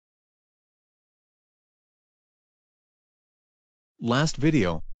Last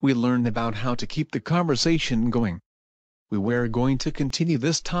video, we learned about how to keep the conversation going. We were going to continue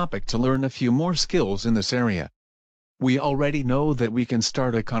this topic to learn a few more skills in this area. We already know that we can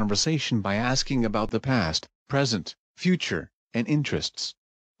start a conversation by asking about the past, present, future, and interests.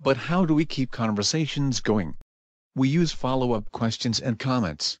 But how do we keep conversations going? We use follow-up questions and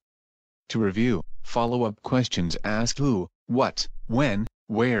comments. To review, follow-up questions ask who, what, when,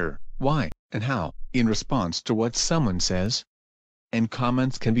 where, why, and how, in response to what someone says. And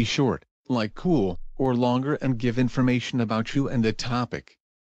comments can be short, like cool, or longer and give information about you and the topic.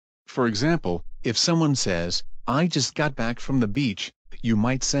 For example, if someone says, "I just got back from the beach," you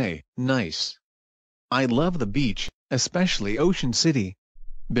might say, "Nice. I love the beach, especially Ocean City."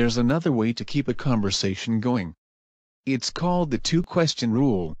 There's another way to keep a conversation going. It's called the two-question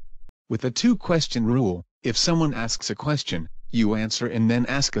rule. With the two-question rule, if someone asks a question, you answer and then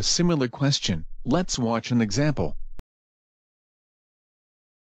ask a similar question. Let's watch an example.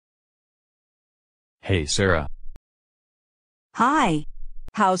 Hey Sarah. Hi.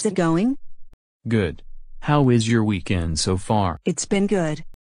 How's it going? Good. How is your weekend so far? It's been good.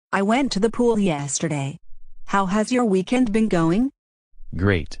 I went to the pool yesterday. How has your weekend been going?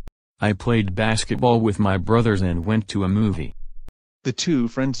 Great. I played basketball with my brothers and went to a movie. The two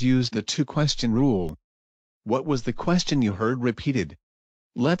friends used the two-question rule. What was the question you heard repeated?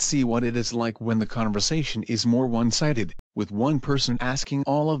 Let's see what it is like when the conversation is more one-sided, with one person asking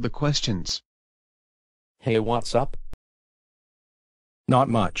all of the questions. Hey, what's up? Not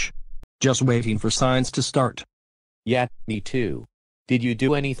much. Just waiting for science to start. Yeah, me too. Did you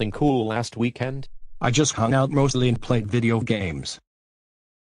do anything cool last weekend? I just hung out mostly and played video games.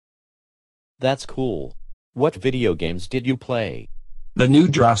 That's cool. What video games did you play? The new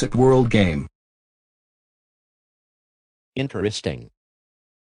Jurassic World game. Interesting.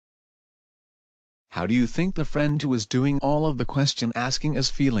 How do you think the friend who is doing all of the question asking is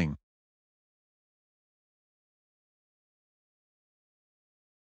feeling?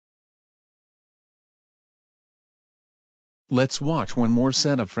 Let's watch one more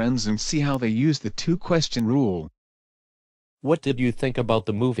set of friends and see how they use the two-question rule. What did you think about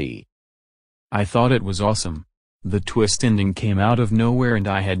the movie? I thought it was awesome. The twist ending came out of nowhere and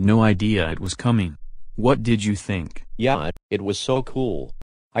I had no idea it was coming. What did you think? Yeah, it was so cool.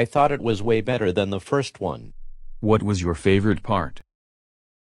 I thought it was way better than the first one. What was your favorite part?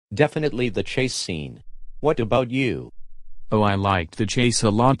 Definitely the chase scene. What about you? Oh, I liked the chase a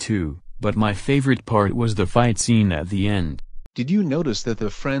lot too, but my favorite part was the fight scene at the end. Did you notice that the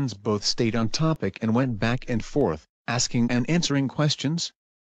friends both stayed on topic and went back and forth, asking and answering questions?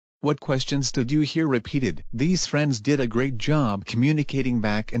 What questions did you hear repeated? These friends did a great job communicating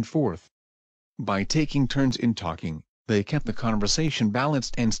back and forth. By taking turns in talking, they kept the conversation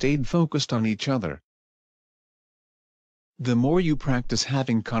balanced and stayed focused on each other. The more you practice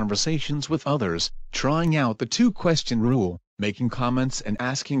having conversations with others, trying out the two-question rule, making comments and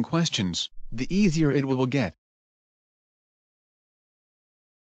asking questions, the easier it will get.